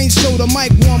perform a strange show, the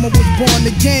mic warmer was born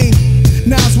to game.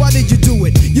 Nas, why did you do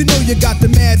it? You know you got the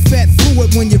mad fat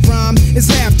fluid when you rhyme. It's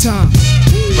halftime.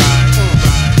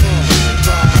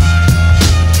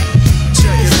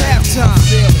 It's halftime.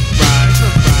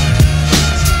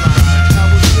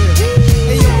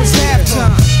 Hey yo, it's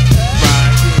halftime.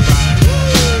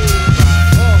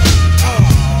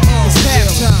 It's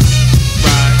halftime.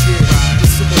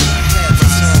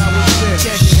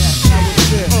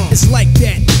 It's like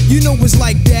that. You know it's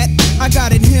like that. I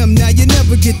got it him, now you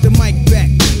never get the mic back.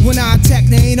 When I attack,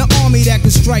 there ain't an army that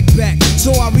can strike back. So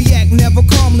I react never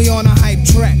calmly on a hype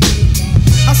track.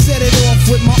 I set it off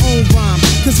with my own rhyme,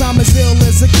 cause I'm as ill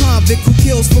as a convict who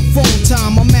kills for phone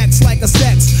time. I'm max like a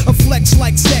sex, a flex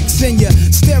like sex in your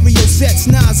stereo sets.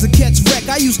 Nas a catch wreck,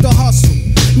 I used to hustle.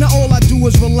 Now all I do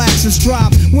is relax and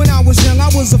strive. When I was young, I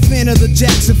was a fan of the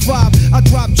Jackson 5. I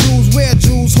drop jewels, wear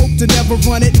jewels, hope to never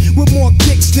run it. With more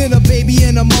kicks than a baby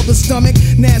in a mother's stomach.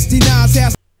 Nasty Nas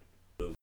has